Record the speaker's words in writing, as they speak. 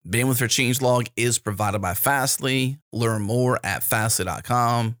Bandwidth for changelog is provided by Fastly. Learn more at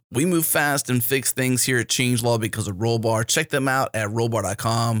fastly.com. We move fast and fix things here at changelog because of Rollbar. Check them out at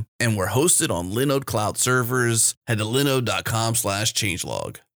rollbar.com. And we're hosted on Linode Cloud servers. Head to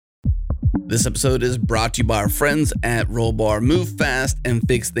linode.com/changelog. This episode is brought to you by our friends at Rollbar. Move fast and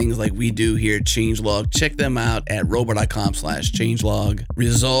fix things like we do here at changelog. Check them out at rollbar.com/changelog.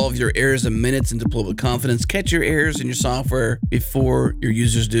 Resolve your errors in minutes and deploy with confidence. Catch your errors in your software before your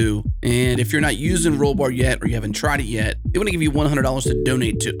users do. And if you're not using Rollbar yet or you haven't tried it yet, they want to give you $100 to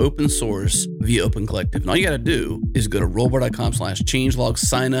donate to open source via Open Collective. And all you got to do is go to rollbar.com/changelog,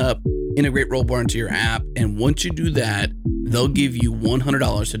 sign up, integrate Rollbar into your app. And once you do that, they'll give you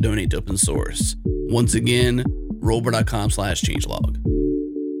 $100 to donate to open source. Once again, rollbar.com/changelog.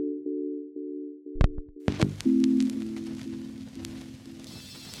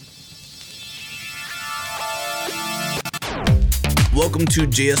 Welcome to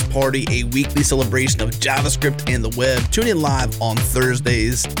JS Party, a weekly celebration of JavaScript and the web. Tune in live on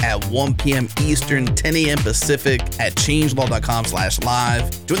Thursdays at 1 p.m. Eastern, 10 a.m. Pacific at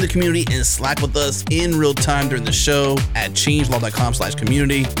changelog.com/live. Join the community and Slack with us in real time during the show at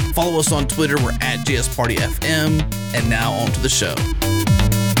changelog.com/community. Follow us on Twitter. We're at JSPartyFM. And now on to the show.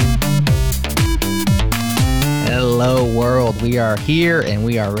 Hello, world. We are here and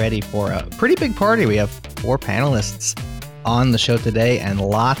we are ready for a pretty big party. We have 4 panelists on the show today and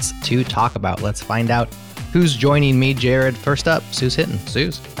lots to talk about. Let's find out who's joining me. Jared, first up, Suze Hinton.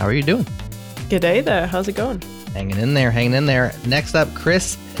 Suze, how are you doing? G'day there. How's it going? Hanging in there. Next up,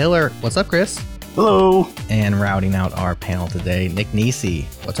 Chris Hiller. What's up, Chris? Hello. And rounding out our panel today, Nick Nisi.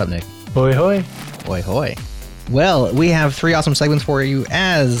 What's up, Nick? Hoi hoi. Hoi hoi. Well, we have 3 awesome segments for you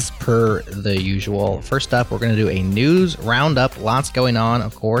as per the usual. First up, we're going to do a news roundup. Lots going on,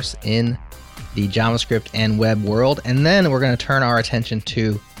 of course, in the JavaScript and web world. And then we're going to turn our attention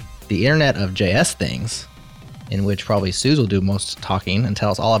to the Internet of JS things, in which probably Suze will do most talking and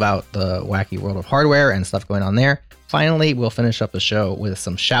tell us all about the wacky world of hardware and stuff going on there. Finally, we'll finish up the show with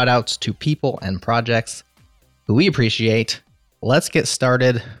some shout outs to people and projects who we appreciate. Let's get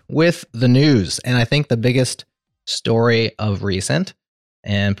started with the news. And I think the biggest story of recent,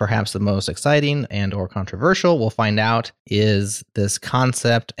 and perhaps the most exciting and or controversial, we'll find out, is this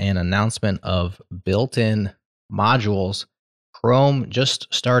concept and announcement of built-in modules. Chrome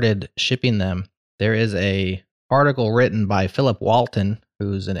just started shipping them. There is a article written by Philip Walton,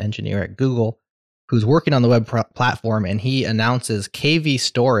 who's an engineer at Google, who's working on the web platform, and he announces KV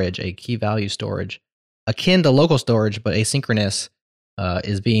storage, a key value storage, akin to local storage, but asynchronous,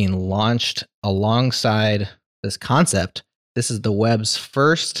 is being launched alongside this concept. This is the web's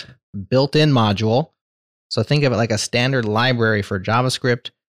first built-in module. So think of it like a standard library for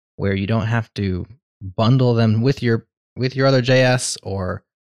JavaScript, where you don't have to bundle them with your other JS or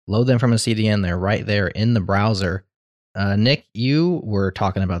load them from a CDN. They're right there in the browser. Nick, you were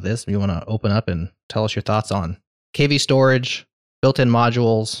talking about this. You want to open up and tell us your thoughts on KV storage, built-in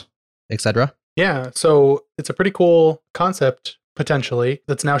modules, etc.? Yeah, so it's a pretty cool concept, potentially,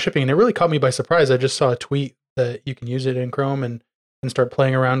 that's now shipping. And it really caught me by surprise. I just saw a tweet that you can use it in Chrome and start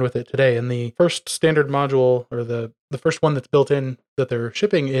playing around with it today. And the first standard module, or the first one that's built in that they're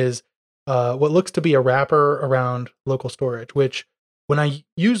shipping, is what looks to be a wrapper around local storage, which when I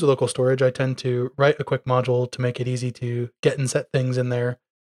use local storage, I tend to write a quick module to make it easy to get and set things in there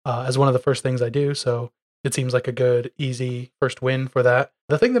as one of the first things I do. So it seems like a good, easy first win for that.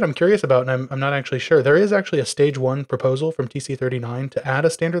 The thing that I'm curious about, and I'm not actually sure, there is actually a stage 1 proposal from TC39 to add a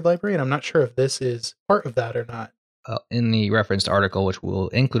standard library, and I'm not sure if this is part of that or not. In the referenced article, which we'll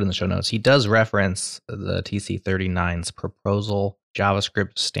include in the show notes, he does reference the TC39's proposal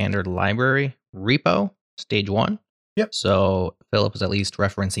JavaScript standard library repo, stage 1. Yep. So Philip is at least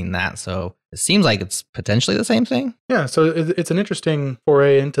referencing that. So it seems like it's potentially the same thing. Yeah, so it's an interesting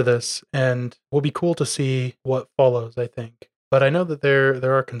foray into this, and will be cool to see what follows, I think. But I know that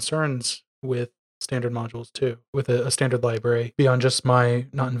there are concerns with standard modules too, with a standard library, beyond just my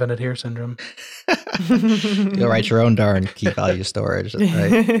not invented here syndrome. You'll write your own darn key value storage,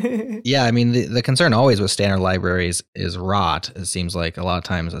 right? Yeah, I mean, the concern always with standard libraries is rot. It seems like a lot of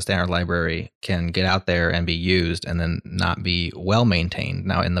times a standard library can get out there and be used and then not be well maintained.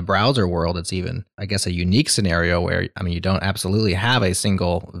 Now, in the browser world, it's even, I guess, a unique scenario where, I mean, you don't absolutely have a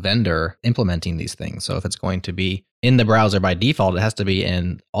single vendor implementing these things. So if it's going to be in the browser by default, it has to be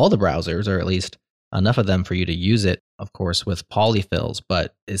in all the browsers, or at least enough of them for you to use it, of course, with polyfills.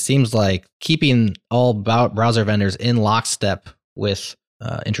 But it seems like keeping all browser vendors in lockstep with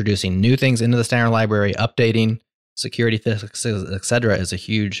introducing new things into the standard library, updating security fixes, etc., is a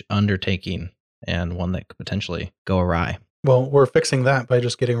huge undertaking and one that could potentially go awry. Well, we're fixing that by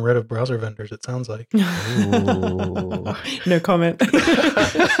just getting rid of browser vendors, it sounds like. No comment.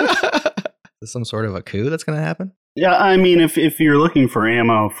 Is some sort of a coup that's going to happen? Yeah, I mean, if you're looking for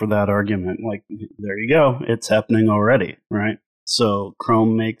ammo for that argument, like, there you go. It's happening already, right? So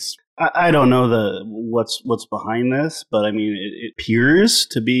Chrome makes... I don't know what's behind this, but I mean, it appears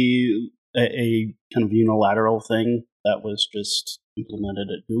to be a kind of unilateral thing that was just implemented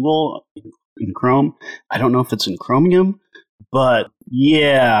at Google in Chrome. I don't know if it's in Chromium, but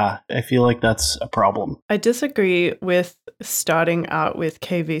yeah, I feel like that's a problem. I disagree with starting out with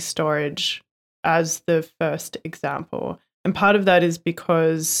KV storage as the first example. And part of that is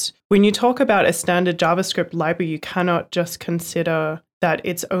because when you talk about a standard JavaScript library, you cannot just consider that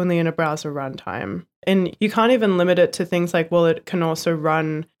it's only in a browser runtime. And you can't even limit it to things like, well, it can also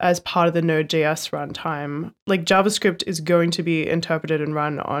run as part of the Node.js runtime. Like JavaScript is going to be interpreted and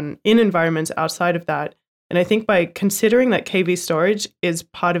run in environments outside of that. And I think by considering that KV storage is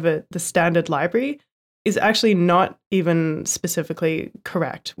part of the standard library is actually not even specifically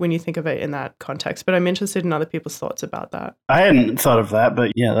correct when you think of it in that context. But I'm interested in other people's thoughts about that. I hadn't thought of that,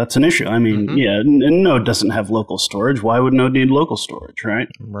 but yeah, that's an issue. I mean, Node doesn't have local storage. Why would Node need local storage, right?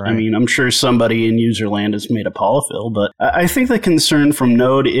 I mean, I'm sure somebody in user land has made a polyfill, but I think the concern from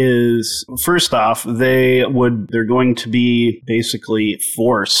Node is, first off, they're going to be basically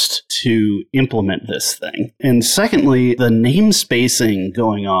forced to implement this thing. And secondly, the namespacing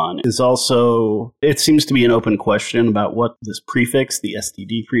going on is also, it seems to be an open question about what this prefix, the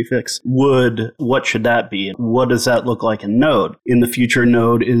STD prefix, what should that be? What does that look like in Node? In the future,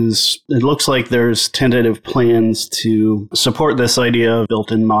 Node it looks like there's tentative plans to support this idea of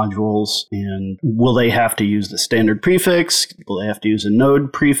built-in modules. And will they have to use the standard prefix? Will they have to use a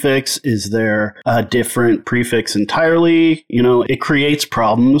Node prefix? Is there a different prefix entirely? It creates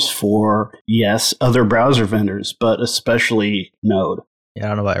problems for, yes, other browser vendors, but especially Node. Yeah, I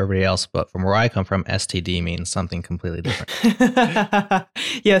don't know about everybody else, but from where I come from, STD means something completely different.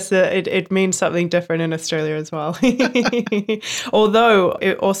 Yes, it means something different in Australia as well. Although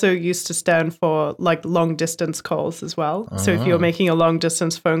it also used to stand for like long distance calls as well. So if you're making a long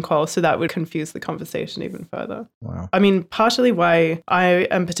distance phone call, so that would confuse the conversation even further. Wow. I mean, partially why I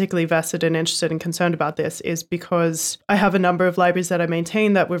am particularly vested and interested and concerned about this is because I have a number of libraries that I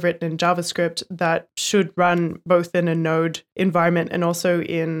maintain that were written in JavaScript that should run both in a Node environment and also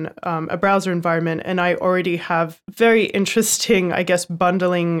in a browser environment. And I already have very interesting, I guess,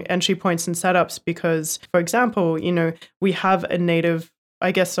 bundling entry points and setups because, for example, we have a native,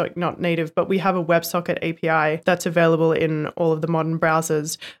 I guess not native, but we have a WebSocket API that's available in all of the modern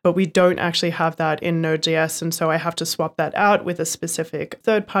browsers, but we don't actually have that in Node.js. And so I have to swap that out with a specific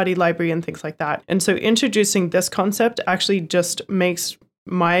third-party library and things like that. And so introducing this concept actually just makes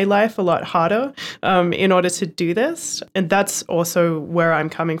my life a lot harder in order to do this. And that's also where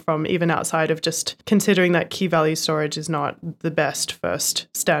I'm coming from, even outside of just considering that key value storage is not the best first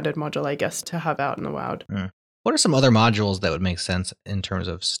standard module, I guess, to have out in the wild. What are some other modules that would make sense in terms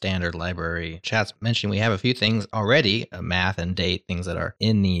of standard library? Chat's mentioned we have a few things already, math and date, things that are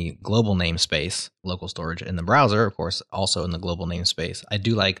in the global namespace, local storage in the browser, of course, also in the global namespace. I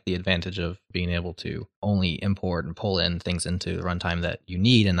do like the advantage of being able to only import and pull in things into the runtime that you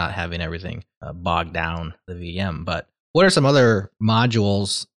need and not having everything bog down the VM. But what are some other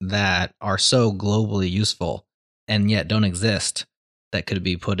modules that are so globally useful and yet don't exist that could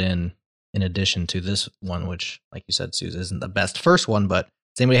be put in addition to this one, which, like you said, Suze, isn't the best first one, but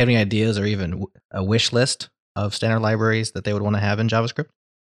does anybody have any ideas or even a wish list of standard libraries that they would want to have in JavaScript?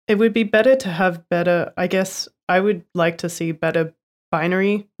 It would be better to have better, I guess, I would like to see better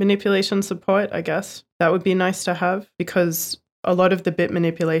binary manipulation support, I guess. That would be nice to have because a lot of the bit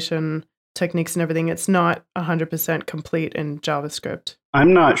manipulation techniques and everything, it's not 100% complete in JavaScript.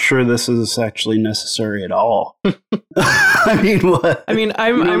 I'm not sure this is actually necessary at all. I mean, what? I mean,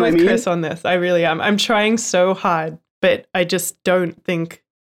 I'm with Chris on this. I really am. I'm trying so hard, but I just don't think,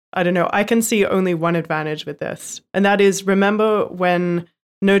 I don't know. I can see only one advantage with this. And that is, remember when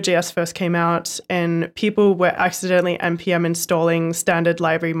Node.js first came out and people were accidentally npm installing standard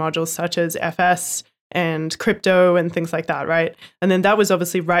library modules such as FS and crypto and things like that, right? And then that was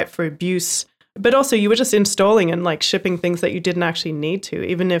obviously ripe for abuse. But also you were just installing and like shipping things that you didn't actually need to,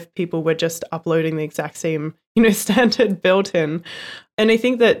 even if people were just uploading the exact same, standard built-in. And I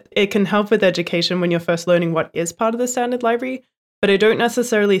think that it can help with education when you're first learning what is part of the standard library. But I don't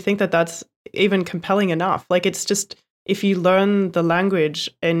necessarily think that that's even compelling enough. Like it's just, if you learn the language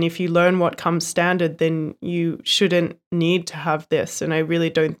and if you learn what comes standard, then you shouldn't need to have this. And I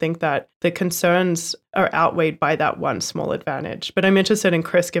really don't think that the concerns are outweighed by that one small advantage. But I'm interested in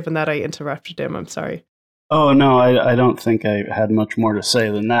Chris, given that I interrupted him. I'm sorry. Oh, no, I don't think I had much more to say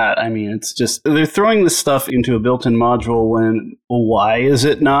than that. I mean, it's just, they're throwing this stuff into a built-in module when, why is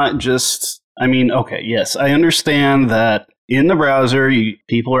it not just, I mean, okay, yes, I understand that in the browser,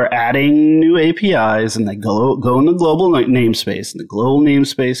 people are adding new APIs and they go in the global namespace, and the global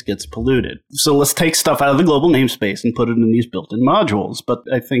namespace gets polluted. So let's take stuff out of the global namespace and put it in these built-in modules. But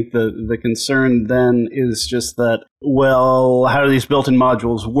I think the concern then is just that, well, how do these built-in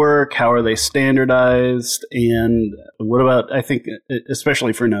modules work? How are they standardized? And what about, I think,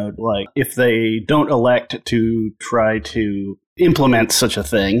 especially for Node, like if they don't elect to try to implement such a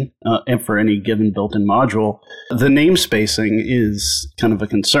thing and for any given built-in module, the namespacing is kind of a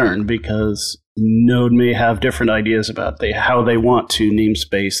concern because Node may have different ideas about how they want to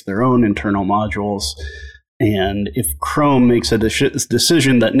namespace their own internal modules. And if Chrome makes a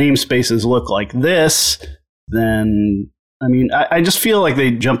decision that namespaces look like this, then, I mean, I just feel like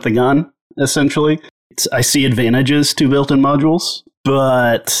they jumped the gun, essentially. I see advantages to built-in modules,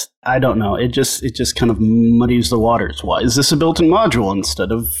 but I don't know. It just kind of muddies the waters. Why is this a built-in module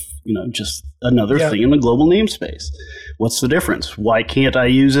instead of, just another thing in the global namespace? What's the difference? Why can't I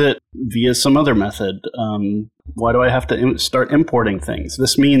use it via some other method? Why do I have to start importing things?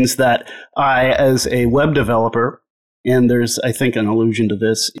 This means that I, as a web developer, and there's, I think, an allusion to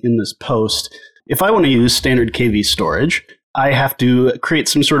this in this post, if I want to use standard KV storage, I have to create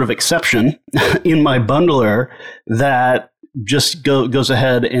some sort of exception in my bundler that just goes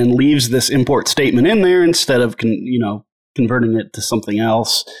ahead and leaves this import statement in there instead of converting it to something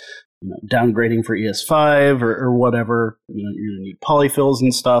else, downgrading for ES5 or whatever. You're going to need polyfills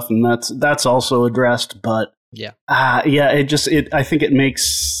and stuff, and that's also addressed. But I think it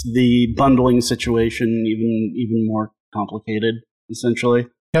makes the bundling situation even more complicated, essentially.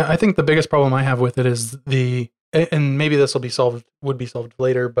 Yeah, I think the biggest problem I have with it is and maybe this would be solved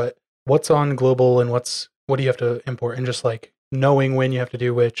later, but what's on global and what do you have to import, and just like knowing when you have to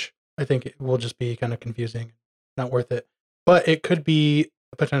do which, I think it will just be kind of confusing, not worth it. But it could be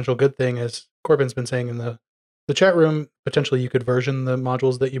a potential good thing, as Corbin's been saying in the chat room. Potentially you could version the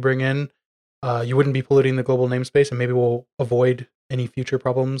modules that you bring in. You wouldn't be polluting the global namespace, and maybe we'll avoid any future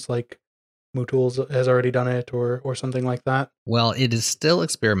problems like MooTools has already done it or something like that. Well, it is still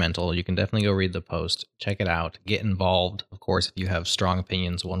experimental. You can definitely go read the post, check it out, get involved. Of course, if you have strong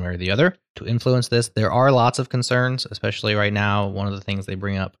opinions one way or the other to influence this. There are lots of concerns, especially right now. One of the things they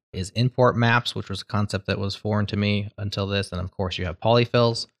bring up is import maps, which was a concept that was foreign to me until this. And of course, you have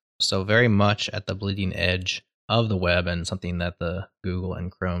polyfills. So very much at the bleeding edge of the web, and something that the Google and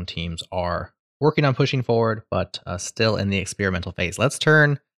Chrome teams are working on pushing forward, but still in the experimental phase. Let's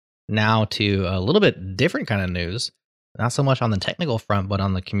turn now to a little bit different kind of news, not so much on the technical front, but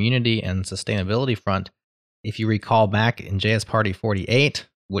on the community and sustainability front. If you recall back in JS Party 48,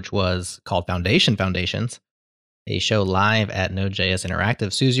 which was called Foundations, a show live at Node.js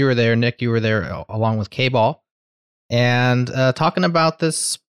Interactive. Suze, you were there. Nick, you were there along with K-Ball. And talking about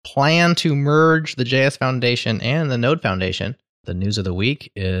this plan to merge the JS Foundation and the Node Foundation. The news of the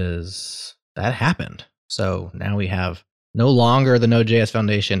week is that happened. So now we have no longer the Node.js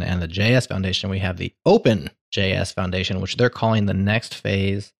Foundation and the JS Foundation. We have the OpenJS Foundation, which they're calling the next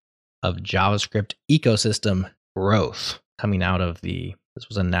phase of JavaScript ecosystem growth coming out of this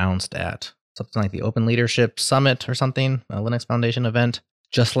was announced at something like the Open Leadership Summit or something, a Linux Foundation event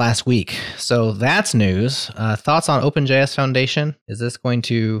just last week. So that's news. Thoughts on OpenJS Foundation? Is this going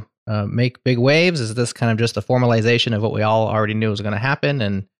to make big waves? Is this kind of just a formalization of what we all already knew was going to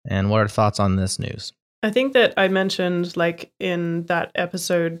happen? And what are thoughts on this news? I think that I mentioned, like in that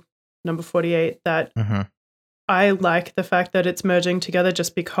episode number 48, that I like the fact that it's merging together,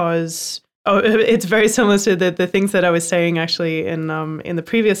 just because it's very similar to the things that I was saying actually in the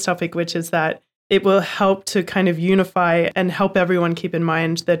previous topic, which is that it will help to kind of unify and help everyone keep in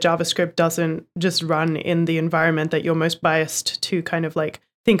mind that JavaScript doesn't just run in the environment that you're most biased to kind of like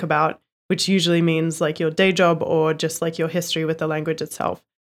think about, which usually means like your day job or just like your history with the language itself.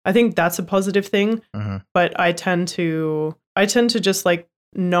 I think that's a positive thing, but I tend to just like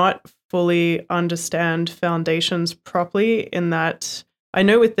not fully understand foundations properly, in that I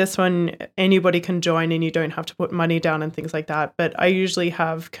know with this one, anybody can join and you don't have to put money down and things like that. But I usually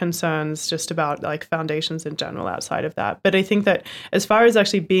have concerns just about like foundations in general outside of that. But I think that as far as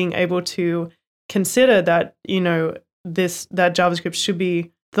actually being able to consider that, that JavaScript should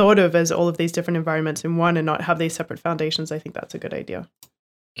be thought of as all of these different environments in one and not have these separate foundations, I think that's a good idea.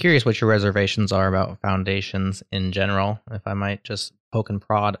 Curious what your reservations are about foundations in general. If I might just poke and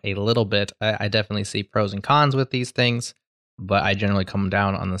prod a little bit, I definitely see pros and cons with these things, but I generally come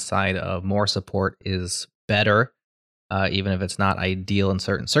down on the side of more support is better, even if it's not ideal in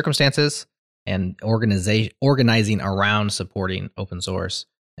certain circumstances. and organizing around supporting open source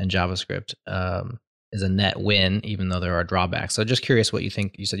and JavaScript is a net win, even though there are drawbacks. So just curious what you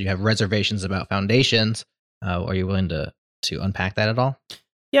think. You said you have reservations about foundations. Are you willing to unpack that at all?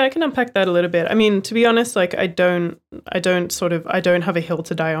 Yeah, I can unpack that a little bit. I mean, to be honest, like I don't have a hill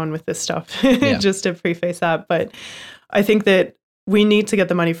to die on with this stuff, just to preface that. But I think that we need to get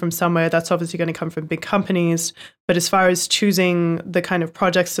the money from somewhere. That's obviously going to come from big companies. But as far as choosing the kind of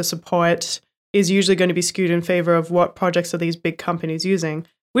projects to support is usually going to be skewed in favor of what projects are these big companies using,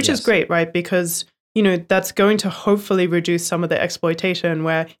 which is great, right? Because that's going to hopefully reduce some of the exploitation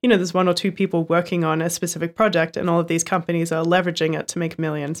where, there's one or two people working on a specific project and all of these companies are leveraging it to make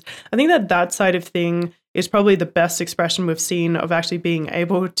millions. I think that side of thing is probably the best expression we've seen of actually being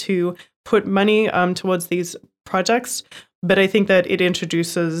able to put money towards these projects. But I think that it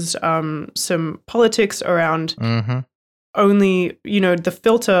introduces some politics around only, the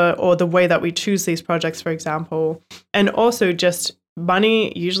filter or the way that we choose these projects, for example, and also just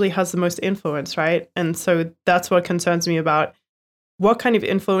money usually has the most influence, right? And so that's what concerns me about what kind of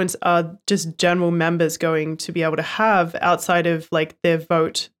influence are just general members going to be able to have outside of like their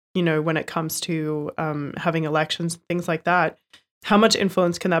vote, when it comes to having elections, things like that. How much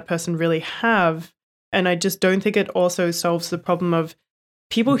influence can that person really have? And I just don't think it also solves the problem of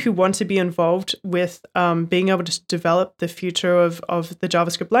people who want to be involved with being able to develop the future of the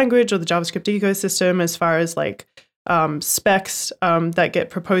JavaScript language or the JavaScript ecosystem as far as like specs that get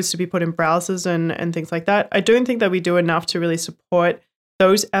proposed to be put in browsers and things like that. I don't think that we do enough to really support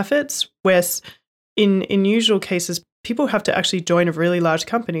those efforts, where in usual cases, people have to actually join a really large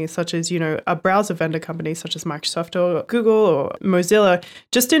company, such as, a browser vendor company such as Microsoft or Google or Mozilla,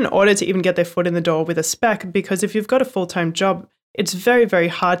 just in order to even get their foot in the door with a spec. Because if you've got a full-time job, it's very, very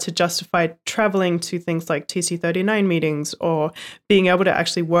hard to justify traveling to things like TC39 meetings or being able to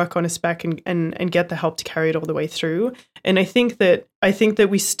actually work on a spec and get the help to carry it all the way through. And I think that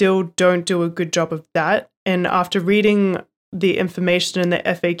we still don't do a good job of that. And after reading the information and the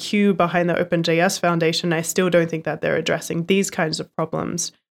FAQ behind the OpenJSFoundation, I still don't think that they're addressing these kinds of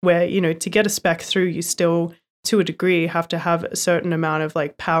problems where, to get a spec through, you still, to a degree, have to have a certain amount of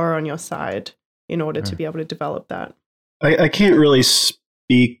like power on your side in order to be able to develop that. I can't really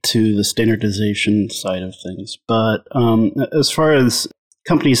speak to the standardization side of things, but as far as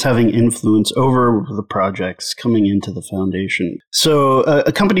companies having influence over the projects coming into the foundation, so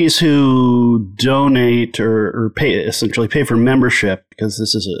companies who donate or essentially pay for membership, because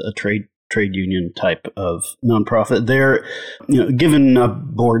this is a trade union type of nonprofit, they're given a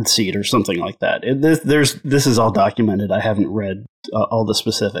board seat or something like that. This is all documented. I haven't read all the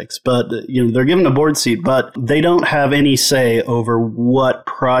specifics, but they're given a board seat, but they don't have any say over what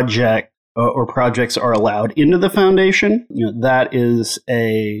project or projects are allowed into the foundation. That is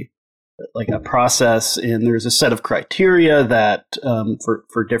a process, and there's a set of criteria that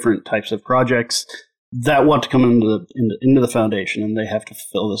for different types of projects that want to come into the foundation, and they have to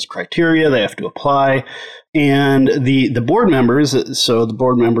fulfill this criteria. They have to apply, and the board members. So the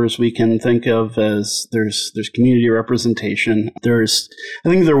board members we can think of as there's community representation. I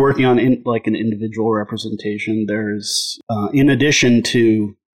think they're working on an individual representation. There's in addition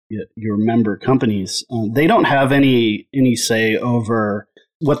to your member companies, they don't have any say over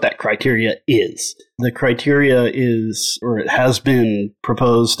what that criteria is. The criteria is, or it has been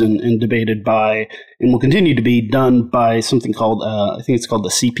proposed and debated by, and will continue to be done by something called, I think it's called the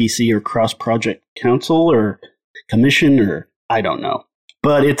CPC, or Cross Project Council or Commission, or I don't know.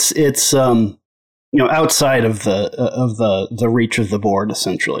 But it's outside of the reach of the board,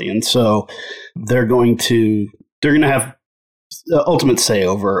 essentially. And so they're going to have ultimate say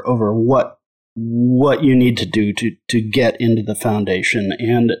over what you need to do to get into the foundation.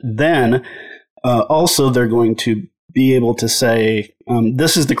 And then also they're going to be able to say,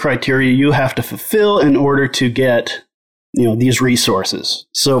 this is the criteria you have to fulfill in order to get these resources.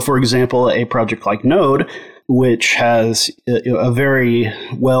 So for example, a project like Node, which has a very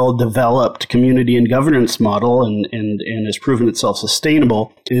well developed community and governance model and has proven itself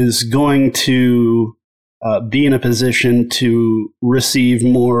sustainable, is going to be in a position to receive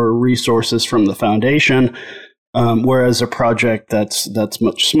more resources from the foundation, whereas a project that's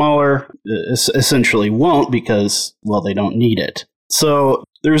much smaller essentially won't, because, well, they don't need it. So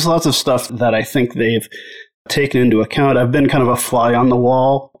there's lots of stuff that I think they've taken into account. I've been kind of a fly on the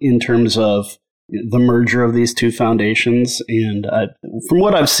wall in terms of the merger of these two foundations, and from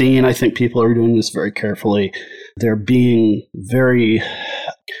what I've seen, I think people are doing this very carefully. They're being very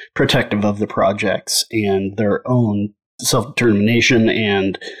protective of the projects and their own self-determination,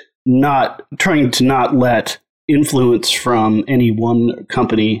 and not trying to not let influence from any one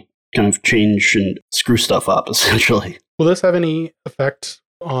company kind of change and screw stuff up, essentially. Will this have any effect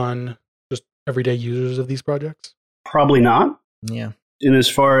on just everyday users of these projects? Probably not. Yeah. And as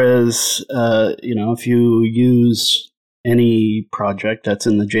far as, if you use any project that's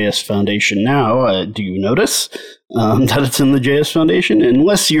in the JS Foundation now, do you notice that it's in the JS Foundation?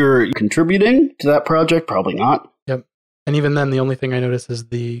 Unless you're contributing to that project, probably not. Yep. And even then, the only thing I notice is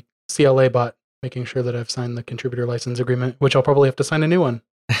the CLA bot making sure that I've signed the contributor license agreement, which I'll probably have to sign a new one.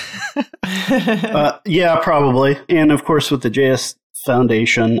 Yeah, probably. And of course, with the JS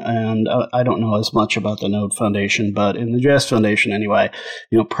Foundation, and I don't know as much about the Node Foundation, but in the JS Foundation anyway,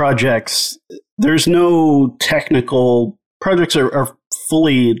 projects, there's no technical, projects are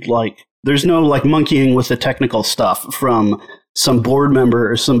fully there's no monkeying with the technical stuff from some board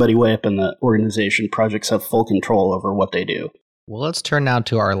member or somebody way up in the organization. Projects have full control over what they do. Well, let's turn now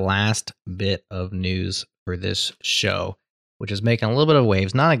to our last bit of news for this show, which is making a little bit of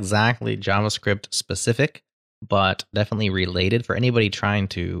waves, not exactly JavaScript specific, but definitely related for anybody trying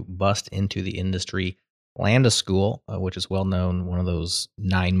to bust into the industry. Lambda School, which is well known, one of those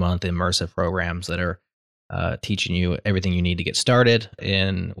 9-month immersive programs that are teaching you everything you need to get started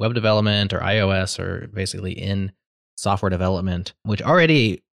in web development or iOS or basically in software development, which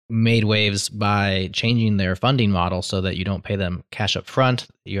already made waves by changing their funding model so that you don't pay them cash up front.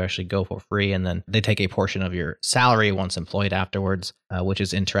 You actually go for free, and then they take a portion of your salary once employed afterwards, which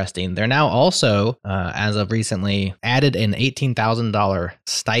is interesting. They're now also, as of recently, added an $18,000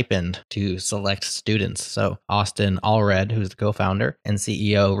 stipend to select students. So Austin Allred, who's the co-founder and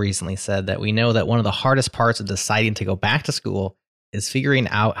CEO, recently said that we know that one of the hardest parts of deciding to go back to school is figuring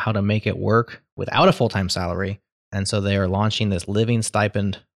out how to make it work without a full-time salary. And so they are launching this living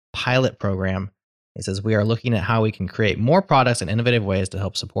stipend pilot program. It says, we are looking at how we can create more products and innovative ways to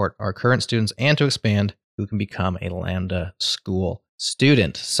help support our current students and to expand who can become a Lambda School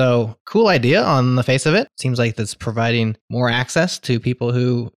student. So cool idea on the face of it. Seems like that's providing more access to people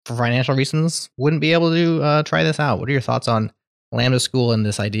who, for financial reasons, wouldn't be able to try this out. What are your thoughts on Lambda School and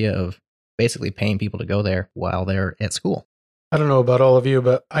this idea of basically paying people to go there while they're at school? I don't know about all of you,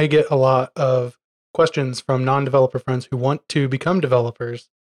 but I get a lot of questions from non-developer friends who want to become developers.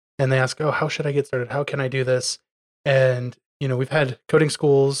 And they ask, how should I get started? How can I do this? And, we've had coding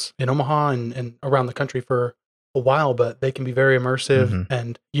schools in Omaha and around the country for a while, but they can be very immersive,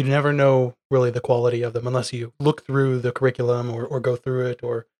 and you never know really the quality of them unless you look through the curriculum or go through it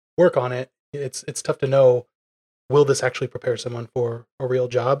or work on it. It's tough to know, will this actually prepare someone for a real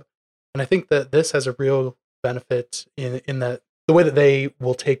job? And I think that this has a real benefit in that the way that they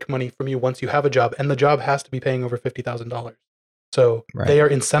will take money from you once you have a job, and the job has to be paying over $50,000. So They are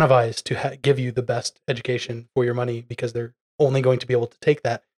incentivized to give you the best education for your money because they're only going to be able to take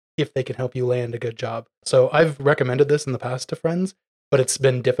that if they can help you land a good job. So I've recommended this in the past to friends, but it's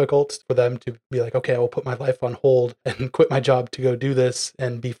been difficult for them to be like, okay, I will put my life on hold and quit my job to go do this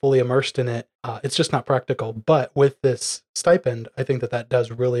and be fully immersed in it. It's just not practical. But with this stipend, I think that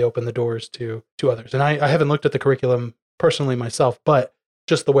does really open the doors to others. And I haven't looked at the curriculum personally myself, but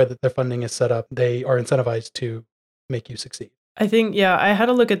just the way that their funding is set up, they are incentivized to make you succeed. I think, I had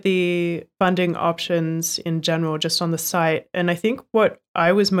a look at the funding options in general just on the site. And I think what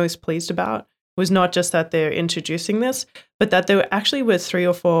I was most pleased about was not just that they're introducing this, but that there actually were 3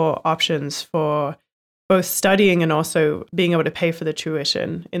 or 4 options for both studying and also being able to pay for the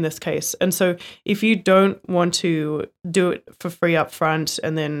tuition in this case. And so if you don't want to do it for free up front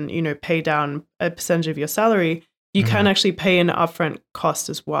and then, pay down a percentage of your salary, you can actually pay an upfront cost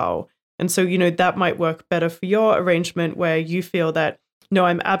as well. And so, that might work better for your arrangement where you feel that, no,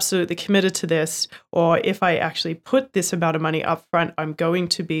 I'm absolutely committed to this. Or if I actually put this amount of money up front, I'm going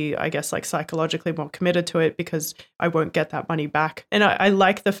to be, I guess, psychologically more committed to it because I won't get that money back. And I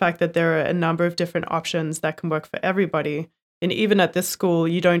like the fact that there are a number of different options that can work for everybody. And even at this school,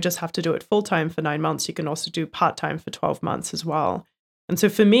 you don't just have to do it full-time for 9 months. You can also do part-time for 12 months as well. And so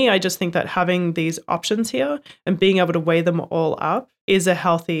for me, I just think that having these options here and being able to weigh them all up is a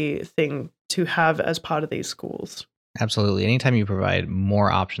healthy thing to have as part of these schools. Absolutely. Anytime you provide more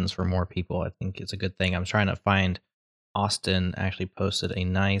options for more people, I think it's a good thing. I'm trying to find, Austin actually posted a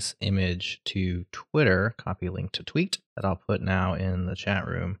nice image to Twitter, copy link to tweet, that I'll put now in the chat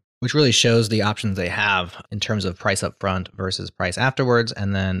room, which really shows the options they have in terms of price up front versus price afterwards,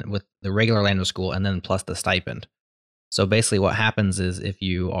 and then with the regular Lambda School, and then plus the stipend. So basically what happens is if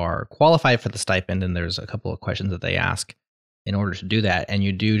you are qualified for the stipend, and there's a couple of questions that they ask in order to do that, and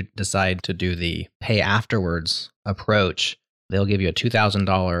you do decide to do the pay afterwards approach, they'll give you a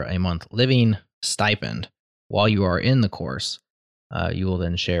 $2,000 a month living stipend while you are in the course. You will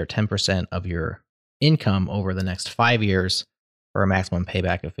then share 10% of your income over the next 5 years for a maximum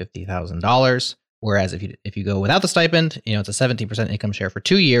payback of $50,000. Whereas if you go without the stipend, it's a 17% income share for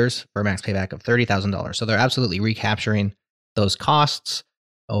 2 years for a max payback of $30,000. So they're absolutely recapturing those costs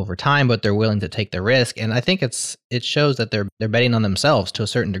over time, but they're willing to take the risk. And I think it shows that they're betting on themselves to a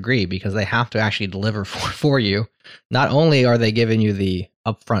certain degree, because they have to actually deliver for you. Not only are they giving you the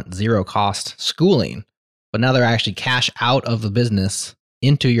upfront zero cost schooling, but now they're actually cash out of the business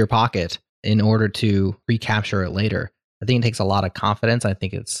into your pocket in order to recapture it later. I think it takes a lot of confidence. I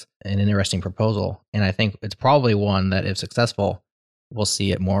think it's an interesting proposal. And I think it's probably one that, if successful, we'll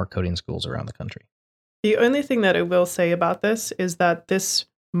see at more coding schools around the country. The only thing that I will say about this is that this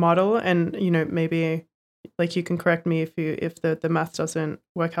model, and maybe like you can correct me if the math doesn't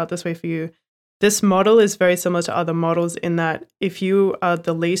work out this way for you, this model is very similar to other models in that if you are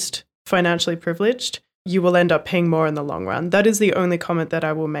the least financially privileged, you will end up paying more in the long run. That is the only comment that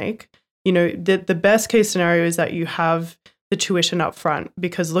I will make. The best case scenario is that you have the tuition up front,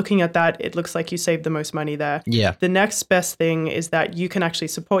 because looking at that, it looks like you save the most money there. Yeah. The next best thing is that you can actually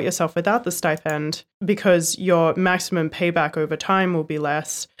support yourself without the stipend, because your maximum payback over time will be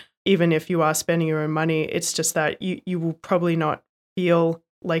less, even if you are spending your own money. It's just that you will probably not feel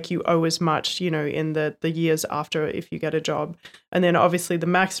like you owe as much, in the years after if you get a job. And then obviously the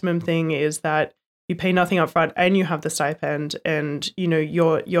maximum thing is that you pay nothing up front and you have the stipend, and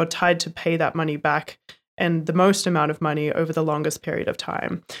you're tied to pay that money back, and the most amount of money over the longest period of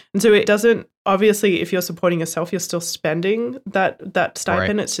time. And so it doesn't, obviously, if you're supporting yourself, you're still spending that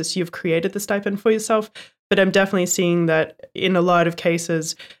stipend. Right. It's just you've created the stipend for yourself. But I'm definitely seeing that in a lot of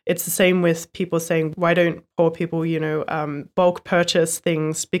cases, it's the same with people saying, why don't poor people, bulk purchase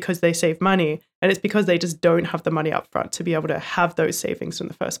things because they save money? And it's because they just don't have the money up front to be able to have those savings in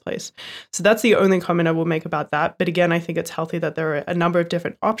the first place. So that's the only comment I will make about that. But again, I think it's healthy that there are a number of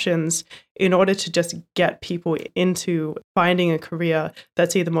different options in order to just get people into finding a career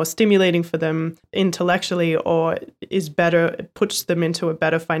that's either more stimulating for them intellectually or is better, puts them into a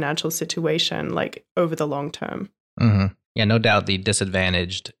better financial situation, like over the long term. Mm-hmm. Yeah, no doubt the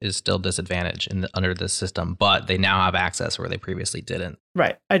disadvantaged is still disadvantaged under this system, but they now have access where they previously didn't.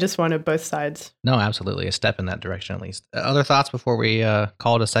 Right. I just wanted both sides. No, absolutely. A step in that direction, at least. Other thoughts before we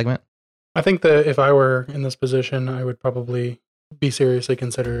call it a segment? I think that if I were in this position, I would probably be seriously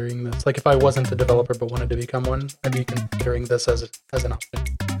considering this. Like if I wasn't a developer but wanted to become one, I'd be considering this as an option.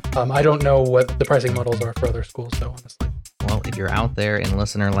 I don't know what the pricing models are for other schools, though, honestly. Well, if you're out there in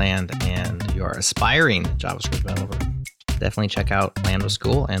listener land and you're aspiring JavaScript developer, definitely check out Lambda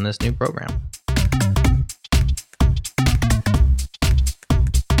School and this new program.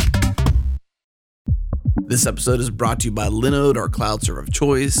 This episode is brought to you by Linode, our cloud server of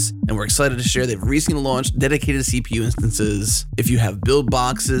choice, and we're excited to share they've recently launched dedicated CPU instances. If you have build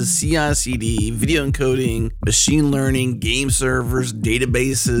boxes, CI/CD, video encoding, machine learning, game servers,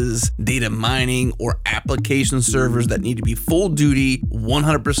 databases, data mining, or application servers that need to be full duty,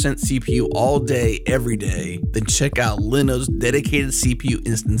 100% CPU all day, every day, then check out Linode's dedicated CPU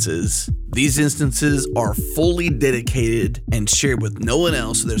instances. These instances are fully dedicated and shared with no one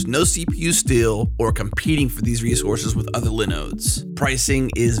else, so there's no CPU steal or competing for these resources with other Linodes. Pricing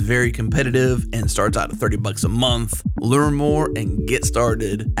is very competitive and starts out at $30 a month. Learn more and get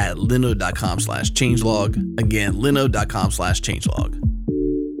started at linode.com/changelog. Again, linode.com/changelog.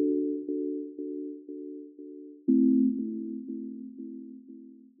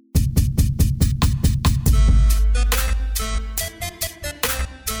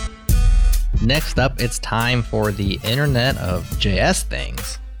 Next up, it's time for the Internet of JS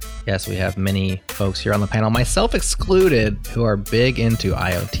things. Yes, we have many folks here on the panel, myself excluded, who are big into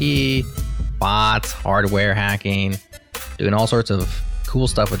IoT, bots, hardware hacking, doing all sorts of cool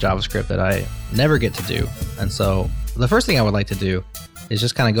stuff with JavaScript that I never get to do. And so the first thing I would like to do is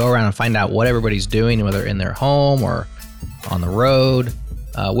just kind of go around and find out what everybody's doing, whether in their home or on the road,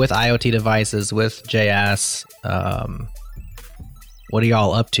 with IoT devices, with JS. What are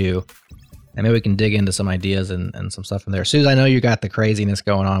y'all up to? And maybe we can dig into some ideas and some stuff from there. Suze, I know you got the craziness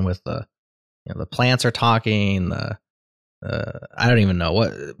going on with the plants are talking. I don't even know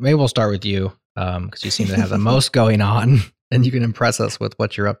what. Maybe we'll start with you because you seem to have the most going on, and you can impress us with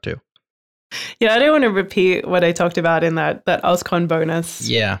what you're up to. Yeah, I don't want to repeat what I talked about in that OSCON bonus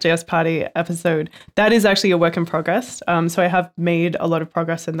JS Party episode. That is actually a work in progress. So I have made a lot of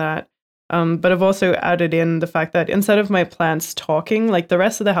progress in that. But I've also added in the fact that instead of my plants talking, like the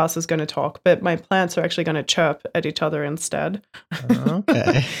rest of the house is going to talk, but my plants are actually going to chirp at each other instead.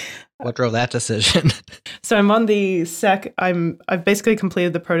 Okay. What drove that decision? So I'm on the I've basically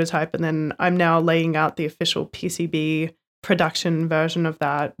completed the prototype, and then I'm now laying out the official PCB production version of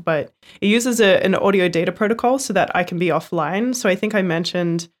that, but it uses an audio data protocol so that I can be offline. So I think I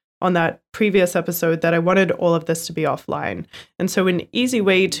mentioned on that previous episode that I wanted all of this to be offline. And so an easy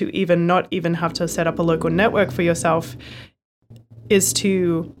way to not even have to set up a local network for yourself is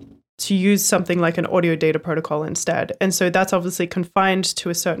to use something like an audio data protocol instead. And so that's obviously confined to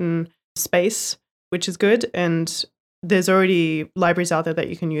a certain space, which is good. And there's already libraries out there that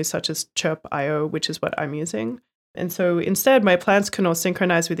you can use, such as Chirp.io, which is what I'm using. And so instead, my plants can all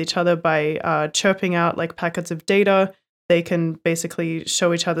synchronize with each other by chirping out like packets of data. They can basically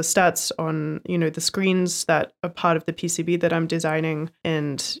show each other stats on, the screens that are part of the PCB that I'm designing.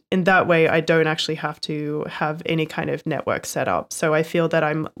 And in that way, I don't actually have to have any kind of network set up. So I feel that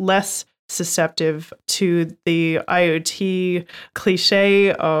I'm less susceptible to the IoT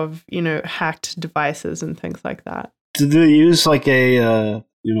cliche of, hacked devices and things like that. Did they use like a,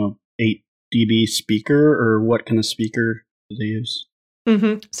 8 dB speaker, or what kind of speaker did they use?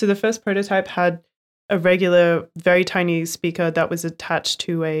 Mm-hmm. So the first prototype had a regular, very tiny speaker that was attached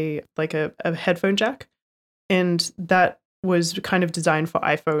to a headphone jack. And that was kind of designed for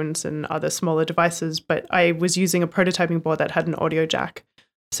iPhones and other smaller devices. But I was using a prototyping board that had an audio jack.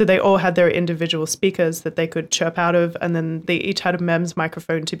 So they all had their individual speakers that they could chirp out of. And then they each had a MEMS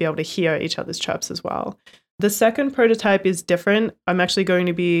microphone to be able to hear each other's chirps as well. The second prototype is different. I'm actually going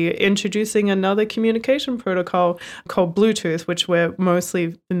to be introducing another communication protocol called Bluetooth, which we're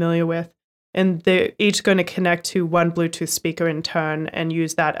mostly familiar with. And they're each going to connect to one Bluetooth speaker in turn and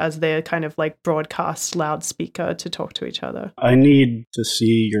use that as their kind of like broadcast loudspeaker to talk to each other. I need to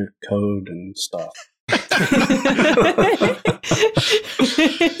see your code and stuff.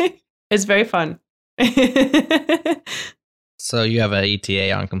 It's very fun. So you have an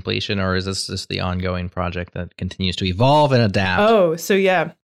ETA on completion, or is this just the ongoing project that continues to evolve and adapt? Oh, so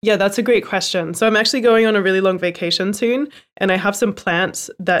yeah. Yeah, that's a great question. So I'm actually going on a really long vacation soon, and I have some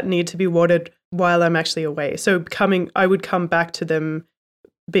plants that need to be watered while I'm actually away. So I would come back to them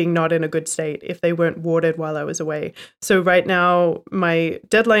being not in a good state if they weren't watered while I was away. So right now, my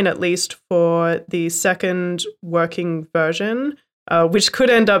deadline, at least for the second working version, which could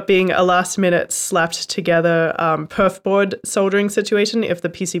end up being a last-minute slapped together perf board soldering situation if the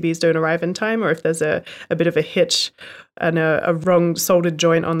PCBs don't arrive in time, or if there's a bit of a hitch and a wrong soldered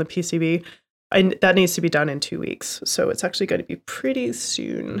joint on the PCB. That needs to be done in 2 weeks. So it's actually going to be pretty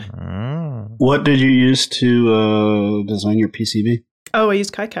soon. What did you use to design your PCB? Oh, I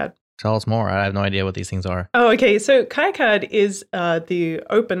used KiCad. Tell us more. I have no idea what these things are. Oh, okay. So KiCad is the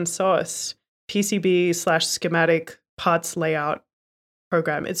open source PCB/schematic parts layout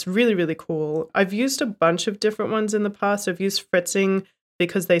program. It's really, really cool. I've used a bunch of different ones in the past. I've used Fritzing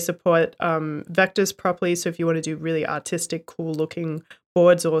because they support vectors properly. So if you want to do really artistic, cool looking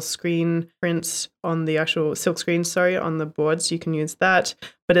boards or screen prints on the actual silk screens, on the boards, you can use that.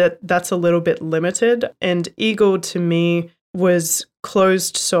 But that's a little bit limited. And Eagle to me was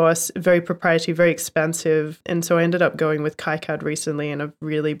closed source, very proprietary, very expensive. And so I ended up going with KiCad recently, and I've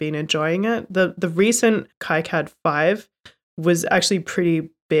really been enjoying it. The recent KiCad 5 was actually pretty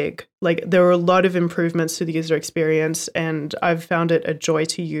big. Like, there were a lot of improvements to the user experience, and I've found it a joy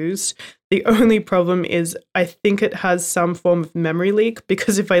to use. The only problem is I think it has some form of memory leak,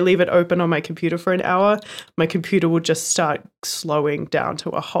 because if I leave it open on my computer for an hour, my computer will just start slowing down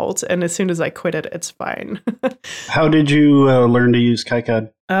to a halt. And as soon as I quit it, it's fine. How did you learn to use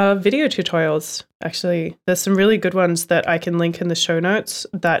KiCad? Video tutorials, actually. There's some really good ones that I can link in the show notes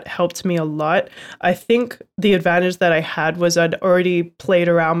that helped me a lot. I think the advantage that I had was I'd already played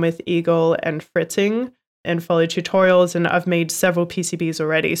around with Eagle and Fritzing and followed tutorials, and I've made several PCBs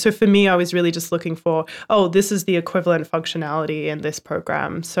already. So for me, I was really just looking for, this is the equivalent functionality in this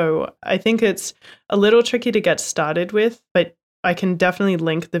program. So I think it's a little tricky to get started with, but I can definitely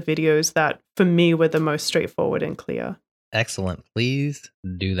link the videos that for me were the most straightforward and clear. Excellent. Please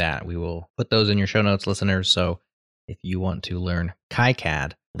do that. We will put those in your show notes, listeners. So if you want to learn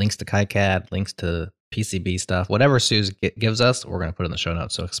KiCad, links to KiCad, links to PCB stuff, whatever Suze gives us, we're going to put in the show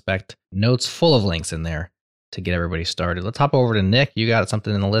notes. So expect notes full of links in there to get everybody started. Let's hop over to Nick. You got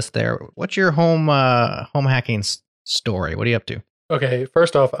something in the list there. What's your home hacking story? What are you up to? Okay,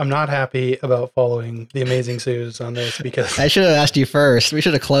 first off, I'm not happy about following the amazing Suze on this because I should have asked you first. We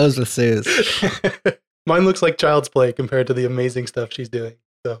should have closed with Suze. Mine looks like child's play compared to the amazing stuff she's doing.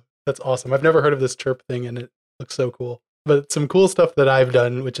 So that's awesome. I've never heard of this chirp thing, and it looks so cool. But some cool stuff that I've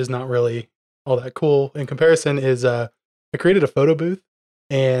done, which is not really all that cool in comparison, is I created a photo booth,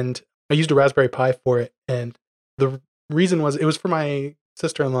 and I used a Raspberry Pi for it. And the reason was it was for my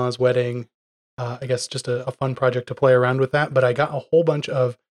sister-in-law's wedding. I guess just a fun project to play around with that. But I got a whole bunch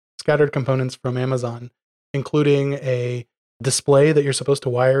of scattered components from Amazon, including a display that you're supposed to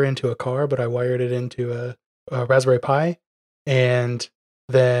wire into a car, but I wired it into a Raspberry Pi, and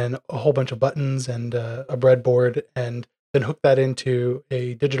then a whole bunch of buttons and a breadboard, and then hooked that into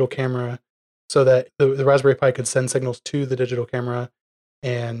a digital camera so that the Raspberry Pi could send signals to the digital camera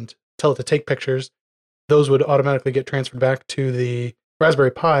and tell it to take pictures. Those would automatically get transferred back to the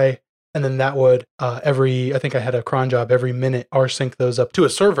Raspberry Pi, and then that would I think I had a cron job every minute rsync those up to a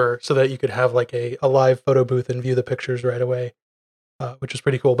server so that you could have like a live photo booth and view the pictures right away, which was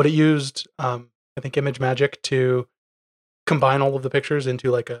pretty cool. But it used I think ImageMagick to combine all of the pictures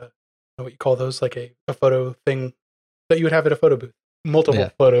into like what you call those, like a photo thing that you would have at a photo booth,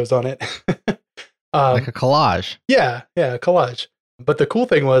 multiple photos on it. Like a collage. Yeah, a collage. But the cool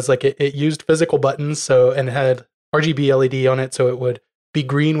thing was like it used physical buttons, and it had RGB LED on it, so it would be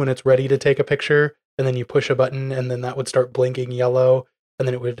green when it's ready to take a picture, and then you push a button, and then that would start blinking yellow, and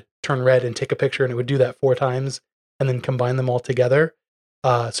then it would turn red and take a picture, and it would do that 4 times, and then combine them all together.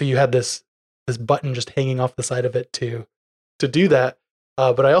 So you had this button just hanging off the side of it to do that.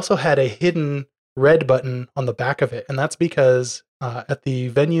 But I also had a hidden red button on the back of it, and that's because at the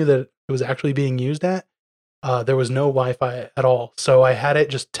venue that it was actually being used at, there was no Wi-Fi at all. So I had it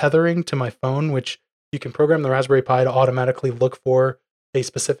just tethering to my phone, which you can program the Raspberry Pi to automatically look for a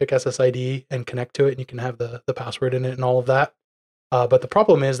specific SSID and connect to it, and you can have the password in it and all of that. But the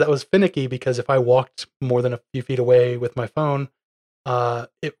problem is that was finicky because if I walked more than a few feet away with my phone,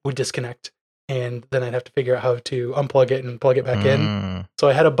 it would disconnect, and then I'd have to figure out how to unplug it and plug it back in. So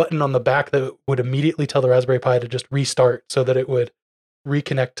I had a button on the back that would immediately tell the Raspberry Pi to just restart so that it would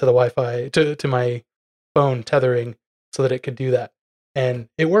reconnect to the Wi-Fi, to my phone tethering so that it could do that. And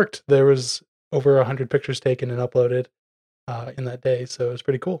it worked. There was over 100 pictures taken and uploaded in that day, so it was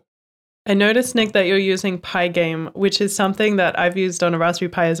pretty cool. I noticed, Nick, that you're using Pygame, which is something that I've used on a Raspberry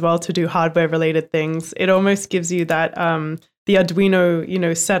Pi as well to do hardware-related things. It almost gives you that the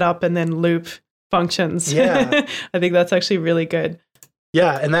Arduino, setup and then loop functions. Yeah. I think that's actually really good.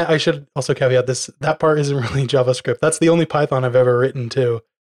 Yeah, and that I should also caveat that part isn't really JavaScript. That's the only Python I've ever written to.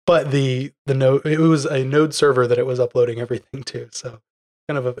 But the node, it was a node server that it was uploading everything to. So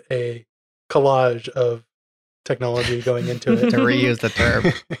kind of a collage of technology going into it. To reuse the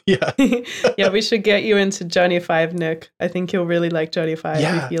term. Yeah. Yeah, we should get you into Johnny 5, Nick. I think you'll really like Johnny 5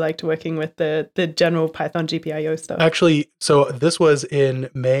 if you liked working with the general Python GPIO stuff. Actually, so this was in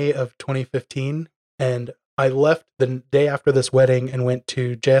May of 2015, and I left the day after this wedding and went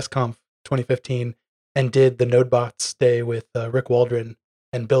to JSConf 2015 and did the NodeBots day with Rick Waldron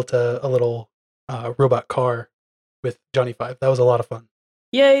and built a little robot car with Johnny 5. That was a lot of fun.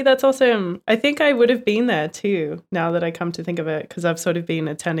 Yay, that's awesome. I think I would have been there too, now that I come to think of it, because I've sort of been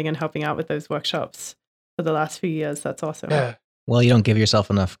attending and helping out with those workshops for the last few years. That's awesome. Yeah. Well, you don't give yourself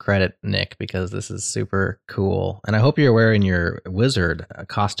enough credit, Nick, because this is super cool. And I hope you're wearing your wizard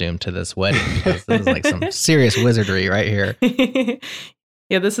costume to this wedding, because this is like some serious wizardry right here.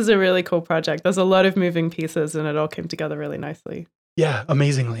 Yeah, this is a really cool project. There's a lot of moving pieces, and it all came together really nicely. Yeah,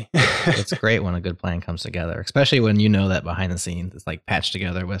 amazingly. It's great when a good plan comes together, especially when you know that behind the scenes it's like patched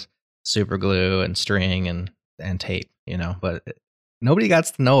together with super glue and string and tape, but nobody got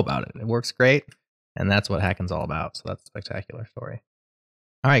to know about it. It works great, and that's what Hacking's all about. So that's a spectacular story.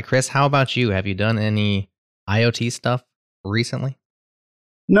 All right, Chris, how about you? Have you done any IoT stuff recently?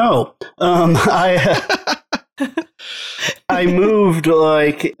 No. I moved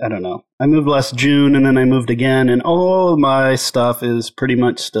I moved last June, and then I moved again, and all of my stuff is pretty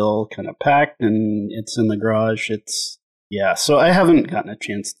much still kind of packed and it's in the garage. So I haven't gotten a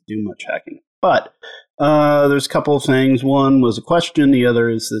chance to do much hacking. But there's a couple of things. One was a question. The other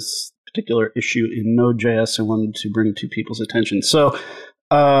is this particular issue in Node.js I wanted to bring to people's attention. So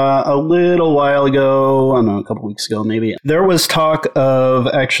a little while ago, I don't know, a couple weeks ago maybe, there was talk of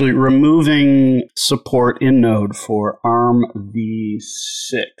actually removing support in Node for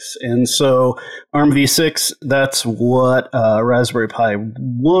ARMv6. And so ARMv6, that's what Raspberry Pi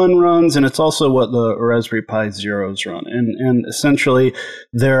 1 runs, and it's also what the Raspberry Pi Zeros run. And essentially,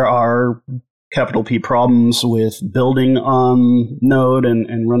 there are capital P problems with building on Node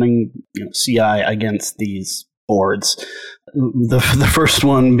and running CI against these boards. The first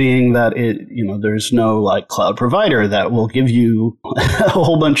one being that there's no like cloud provider that will give you a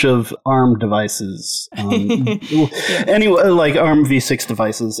whole bunch of ARM devices. Anyway, like ARM v6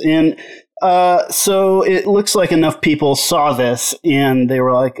 devices. And so it looks like enough people saw this and they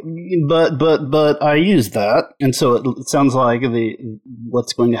were like, but I used that. And so it sounds like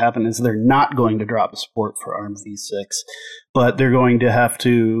what's going to happen is they're not going to drop support for ARM v6, but they're going to have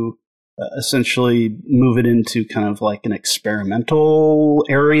to essentially move it into kind of like an experimental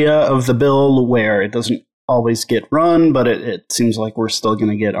area of the build where it doesn't always get run, but it seems like we're still going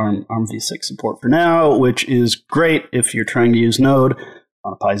to get ARMv6 support for now, which is great if you're trying to use Node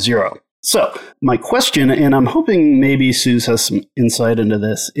on a Pi 0. So my question, and I'm hoping maybe Suze has some insight into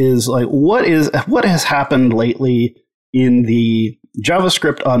this, is like what has happened lately in the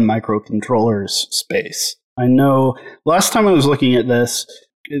JavaScript on microcontrollers space? I know last time I was looking at this,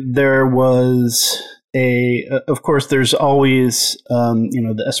 there was of course, there's always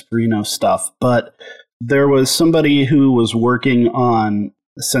the Esperino stuff, but there was somebody who was working on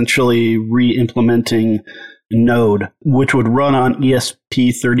essentially re-implementing Node, which would run on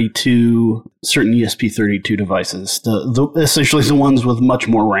ESP32, certain ESP32 devices, essentially the ones with much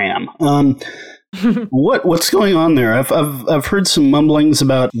more RAM. What's going on there? I've heard some mumblings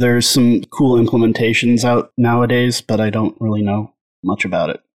about there's some cool implementations out nowadays, but I don't really know much about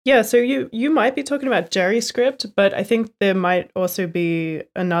it. Yeah, so you might be talking about JerryScript, but I think there might also be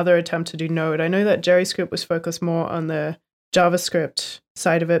another attempt to do Node. I know that JerryScript was focused more on the JavaScript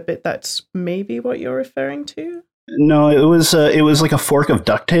side of it, but that's maybe what you're referring to? No, it was like a fork of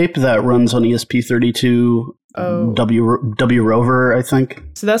duct tape that runs on ESP32 W Rover, I think.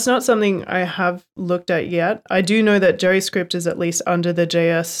 So that's not something I have looked at yet. I do know that JerryScript is at least under the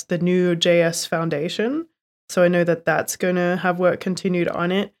new JS Foundation. So I know that that's going to have work continued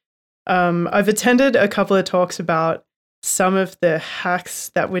on it. I've attended a couple of talks about some of the hacks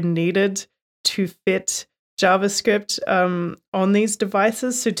that were needed to fit JavaScript on these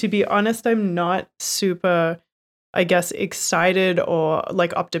devices. So to be honest, I'm not super, I guess, excited or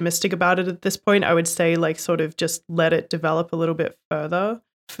like optimistic about it at this point. I would say like sort of just let it develop a little bit further.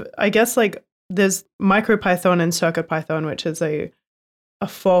 I guess like there's MicroPython and CircuitPython, which is a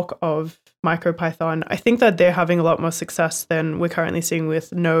fork of MicroPython. I think that they're having a lot more success than we're currently seeing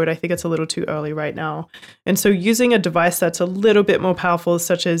with Node. I think it's a little too early right now. And so using a device that's a little bit more powerful,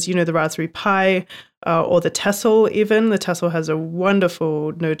 such as, the Raspberry Pi or the Tessel even. The Tessel has a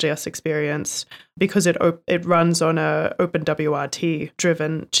wonderful Node.js experience because it runs on a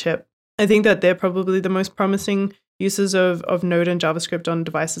OpenWRT-driven chip. I think that they're probably the most promising uses of Node and JavaScript on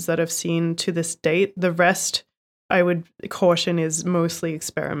devices that I've seen to this date. The rest, I would caution, is mostly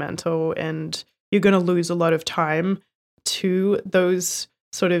experimental, and you're going to lose a lot of time to those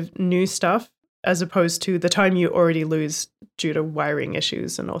sort of new stuff as opposed to the time you already lose due to wiring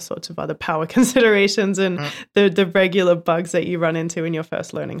issues and all sorts of other power considerations and the regular bugs that you run into when you're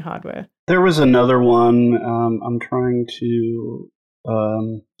first learning hardware. There was another one. I'm trying to...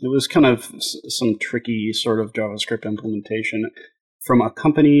 it was kind of some tricky sort of JavaScript implementation from a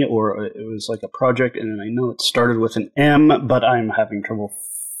company, or it was like a project, and I know it started with an M, but I'm having trouble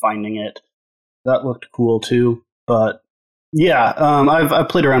finding it. That looked cool too, but yeah, I've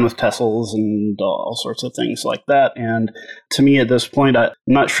played around with Tessels and all sorts of things like that, and to me at this point, I'm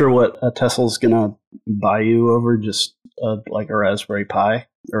not sure what a Tessel's gonna buy you over just like a Raspberry Pi